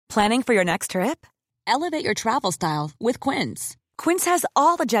Planning for your next trip? Elevate your travel style with Quince. Quince has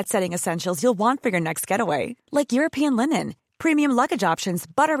all the jet-setting essentials you'll want for your next getaway, like European linen, premium luggage options,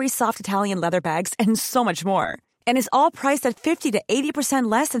 buttery soft Italian leather bags, and so much more. And is all priced at 50 to 80%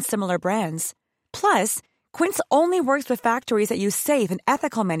 less than similar brands. Plus, Quince only works with factories that use safe and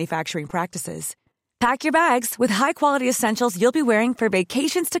ethical manufacturing practices. Pack your bags with high-quality essentials you'll be wearing for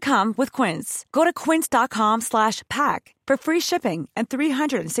vacations to come with Quince. Go to quince.com/pack for free shipping and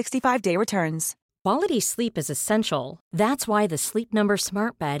 365-day returns. Quality sleep is essential. That's why the Sleep Number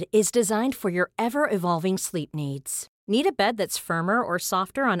Smart Bed is designed for your ever-evolving sleep needs. Need a bed that's firmer or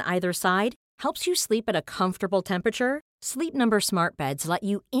softer on either side? Helps you sleep at a comfortable temperature? Sleep Number Smart Beds let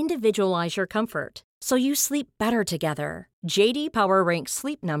you individualize your comfort, so you sleep better together. J.D. Power ranks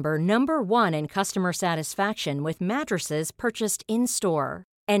Sleep Number number 1 in customer satisfaction with mattresses purchased in-store.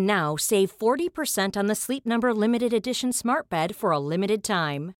 And now, save 40% on the Sleep Number Limited Edition Smart Bed for a limited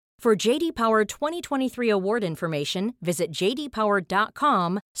time. For J.D. Power 2023 award information, visit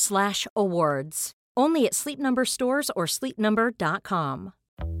jdpower.com/awards. Only at Sleep Number stores or sleepnumber.com.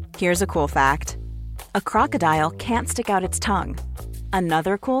 Here's a cool fact. A crocodile can't stick out its tongue.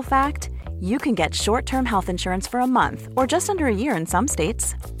 Another cool fact, you can get short-term health insurance for a month or just under a year in some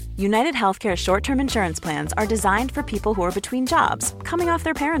states. United Healthcare short-term insurance plans are designed for people who are between jobs, coming off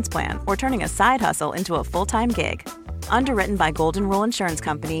their parents' plan, or turning a side hustle into a full-time gig. Underwritten by Golden Rule Insurance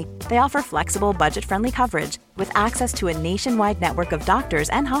Company, they offer flexible, budget-friendly coverage with access to a nationwide network of doctors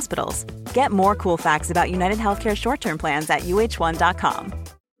and hospitals. Get more cool facts about United Healthcare short-term plans at uh1.com.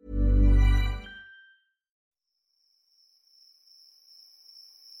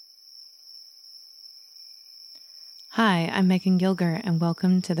 Hi, I'm Megan Gilger, and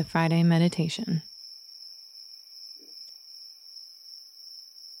welcome to the Friday Meditation.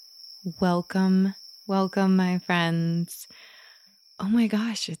 Welcome, my friends. Oh my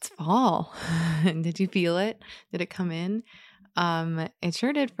gosh, it's fall. Did you feel it? Did it come in? It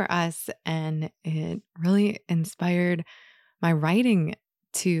sure did for us, and it really inspired my writing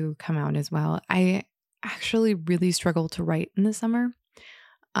to come out as well. I actually really struggle to write in the summer.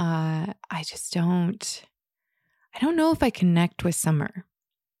 I don't know if I connect with summer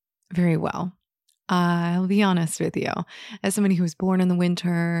very well. I'll be honest with you. As somebody who was born in the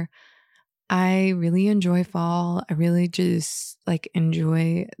winter, I really enjoy fall. I really just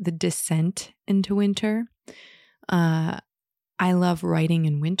enjoy the descent into winter. I love writing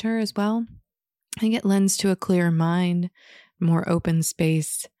in winter as well. I think it lends to a clearer mind, more open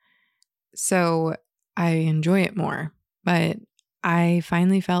space. So I enjoy it more. But I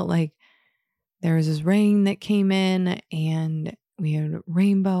finally felt like there was this rain that came in and we had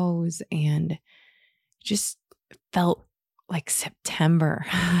rainbows and just felt like September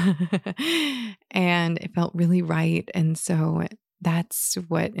and it felt really right. And so that's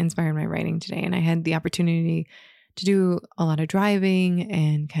what inspired my writing today. And I had the opportunity to do a lot of driving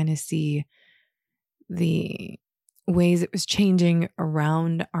and kind of see the ways it was changing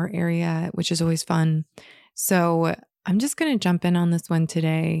around our area, which is always fun. So I'm just going to jump in on this one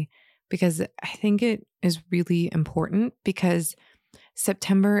today because I think it is really important, because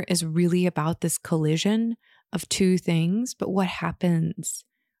September is really about this collision of two things. But what happens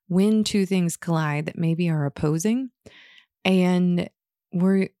when two things collide that maybe are opposing? And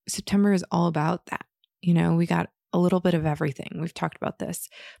September is all about that. You know, we got a little bit of everything. We've talked about this,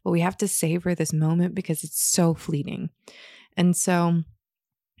 but we have to savor this moment because it's so fleeting. And so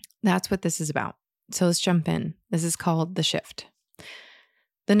that's what this is about. So let's jump in. This is called The Shift.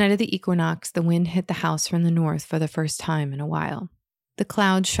 The night of the equinox, the wind hit the house from the north for the first time in a while. The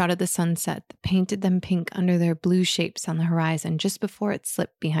clouds shrouded the sunset that painted them pink under their blue shapes on the horizon just before it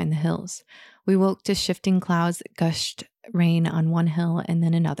slipped behind the hills. We woke to shifting clouds that gushed rain on one hill and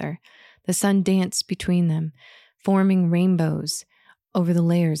then another. The sun danced between them, forming rainbows over the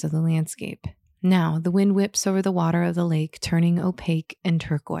layers of the landscape. Now, the wind whips over the water of the lake, turning opaque and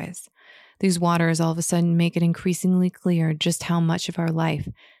turquoise. These waters all of a sudden make it increasingly clear just how much of our life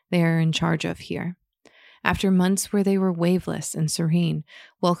they are in charge of here. After months where they were waveless and serene,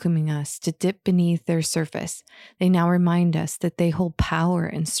 welcoming us to dip beneath their surface, they now remind us that they hold power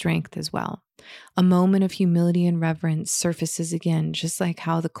and strength as well. A moment of humility and reverence surfaces again, just like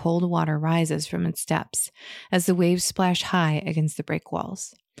how the cold water rises from its depths as the waves splash high against the break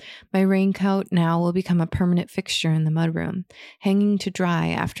walls. My raincoat now will become a permanent fixture in the mudroom, hanging to dry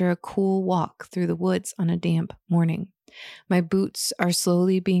after a cool walk through the woods on a damp morning. My boots are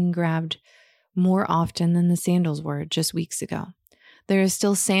slowly being grabbed more often than the sandals were just weeks ago. There is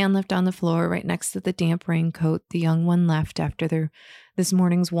still sand left on the floor right next to the damp raincoat the young one left after this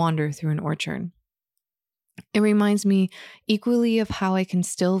morning's wander through an orchard. It reminds me equally of how I can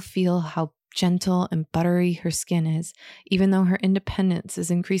still feel how gentle and buttery her skin is, even though her independence is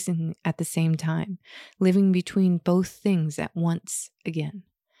increasing at the same time, living between both things at once again.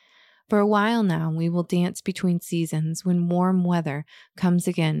 For a while now, we will dance between seasons. When warm weather comes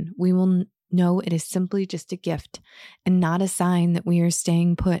again, we will know it is simply just a gift and not a sign that we are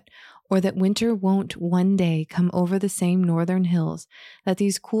staying put, or that winter won't one day come over the same northern hills that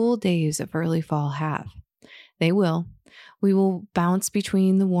these cool days of early fall have. They will. We will bounce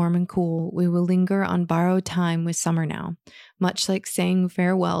between the warm and cool. We will linger on borrowed time with summer now, much like saying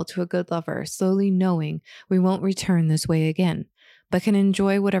farewell to a good lover, slowly knowing we won't return this way again, but can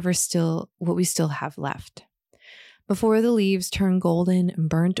enjoy what we still have left. Before the leaves turn golden and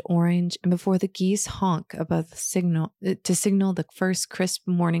burnt orange, and before the geese honk above to signal the first crisp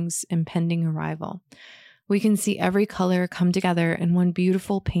morning's impending arrival, we can see every color come together in one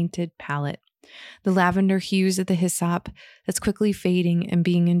beautiful painted palette. The lavender hues of the hyssop that's quickly fading and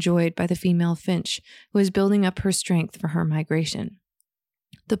being enjoyed by the female finch who is building up her strength for her migration.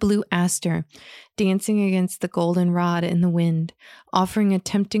 The blue aster dancing against the goldenrod in the wind, offering a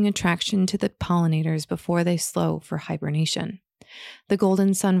tempting attraction to the pollinators before they slow for hibernation. The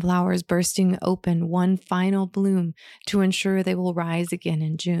golden sunflowers bursting open one final bloom to ensure they will rise again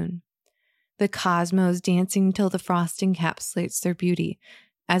in June. The cosmos dancing till the frost encapsulates their beauty,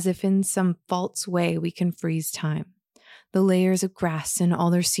 as if in some false way we can freeze time. The layers of grass in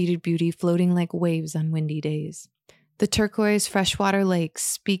all their seeded beauty floating like waves on windy days. The turquoise freshwater lakes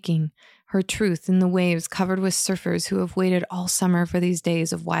speaking her truth in the waves covered with surfers who have waited all summer for these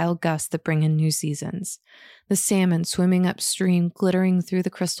days of wild gusts that bring in new seasons. The salmon swimming upstream, glittering through the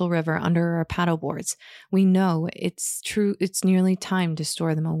crystal river under our paddleboards. We know it's nearly time to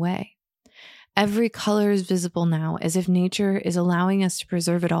store them away. Every color is visible now, as if nature is allowing us to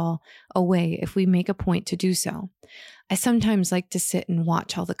preserve it all away if we make a point to do so. I sometimes like to sit and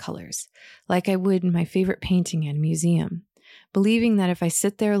watch all the colors, like I would in my favorite painting at a museum, believing that if I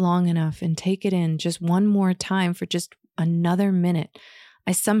sit there long enough and take it in just one more time for just another minute,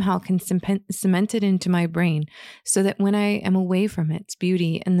 I somehow can cement it into my brain so that when I am away from its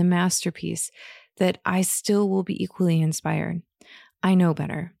beauty and the masterpiece, that I still will be equally inspired. I know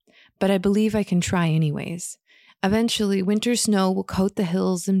better, but I believe I can try anyways. Eventually, winter snow will coat the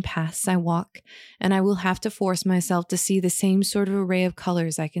hills and paths I walk, and I will have to force myself to see the same sort of array of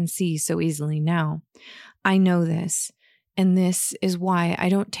colors I can see so easily now. I know this, and this is why I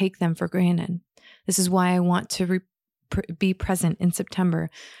don't take them for granted. This is why I want to be present in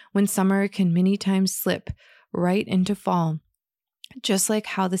September, when summer can many times slip right into fall, just like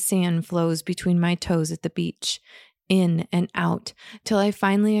how the sand flows between my toes at the beach, in and out, till I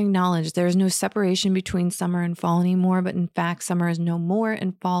finally acknowledge there is no separation between summer and fall anymore, but in fact, summer is no more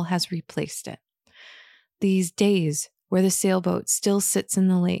and fall has replaced it. These days where the sailboat still sits in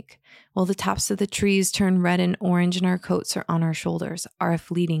the lake, while the tops of the trees turn red and orange and our coats are on our shoulders, are a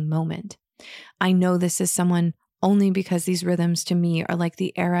fleeting moment. I know this as someone only because these rhythms to me are like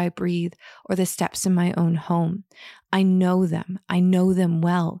the air I breathe or the steps in my own home. I know them. I know them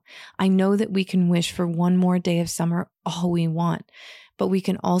well. I know that we can wish for one more day of summer all we want, but we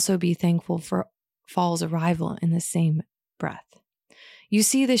can also be thankful for fall's arrival in the same breath. You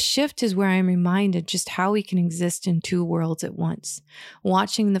see, this shift is where I'm reminded just how we can exist in two worlds at once.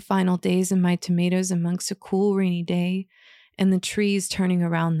 Watching the final days of my tomatoes amongst a cool rainy day and the trees turning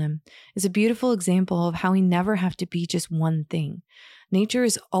around them is a beautiful example of how we never have to be just one thing. Nature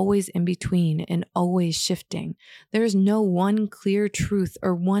is always in between and always shifting. There is no one clear truth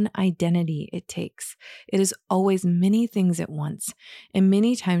or one identity it takes. It is always many things at once, and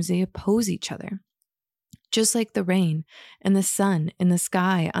many times they oppose each other. Just like the rain and the sun in the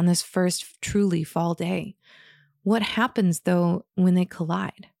sky on this first truly fall day. What happens, though, when they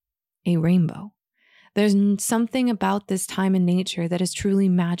collide? A rainbow. There's something about this time in nature that is truly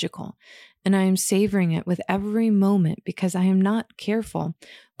magical, and I am savoring it with every moment because I am not careful.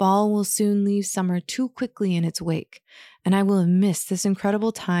 Fall will soon leave summer too quickly in its wake, and I will have missed this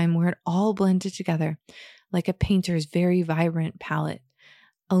incredible time where it all blended together like a painter's very vibrant palette.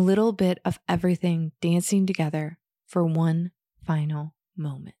 A little bit of everything dancing together for one final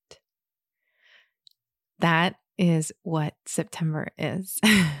moment. That is what September is.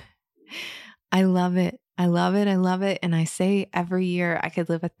 I love it. I love it. I love it. And I say every year I could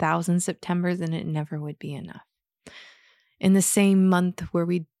live 1,000 Septembers and it never would be enough. In the same month where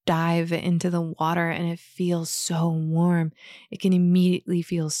we dive into the water and it feels so warm, it can immediately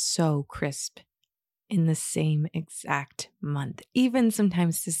feel so crisp in the same exact month, even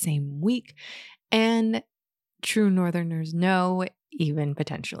sometimes the same week. And true Northerners know, even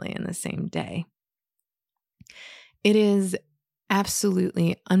potentially in the same day. It is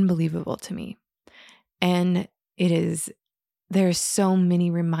absolutely unbelievable to me. And there's so many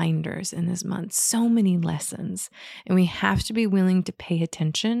reminders in this month, so many lessons. And we have to be willing to pay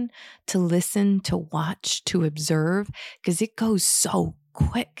attention, to listen, to watch, to observe, because it goes so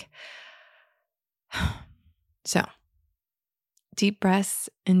quick. So, deep breaths,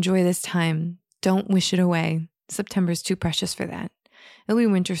 enjoy this time. Don't wish it away. September's too precious for that. It'll be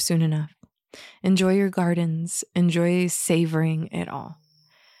winter soon enough. Enjoy your gardens. Enjoy savoring it all.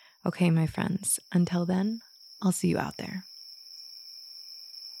 Okay, my friends, until then, I'll see you out there.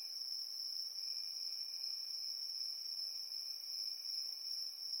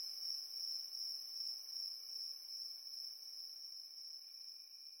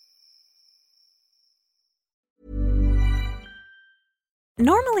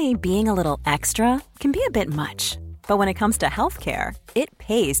 Normally, being a little extra can be a bit much, but when it comes to healthcare, it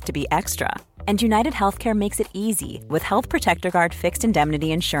pays to be extra. And United Healthcare makes it easy with Health Protector Guard fixed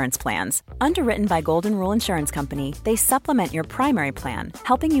indemnity insurance plans. Underwritten by Golden Rule Insurance Company, they supplement your primary plan,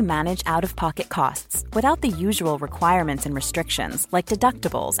 helping you manage out-of-pocket costs without the usual requirements and restrictions like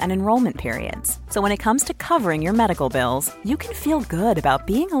deductibles and enrollment periods. So when it comes to covering your medical bills, you can feel good about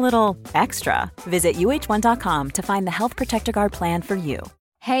being a little extra. Visit uh1.com to find the Health Protector Guard plan for you.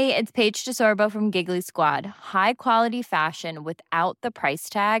 Hey, it's Paige DeSorbo from Giggly Squad. High quality fashion without the price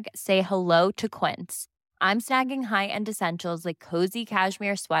tag. Say hello to Quince. I'm snagging high-end essentials like cozy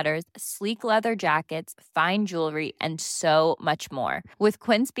cashmere sweaters, sleek leather jackets, fine jewelry, and so much more. With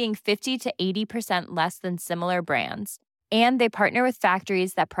Quince being 50 to 80% less than similar brands. And they partner with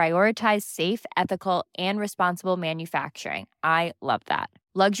factories that prioritize safe, ethical, and responsible manufacturing. I love that.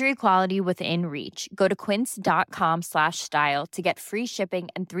 Luxury quality within reach. Go to quince.com/style to get free shipping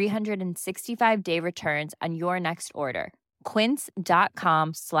and 365-day returns on your next order.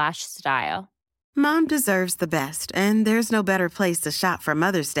 Quince.com/style. Mom deserves the best, and there's no better place to shop for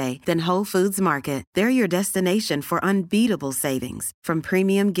Mother's Day than Whole Foods Market. They're your destination for unbeatable savings, from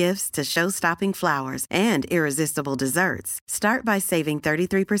premium gifts to show-stopping flowers and irresistible desserts. Start by saving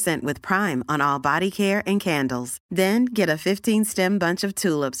 33% with Prime on all body care and candles. Then get a 15-stem bunch of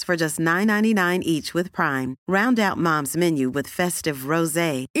tulips for just $9.99 each with Prime. Round out Mom's menu with festive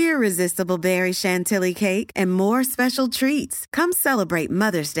rosé, irresistible berry chantilly cake, and more special treats. Come celebrate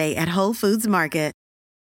Mother's Day at Whole Foods Market.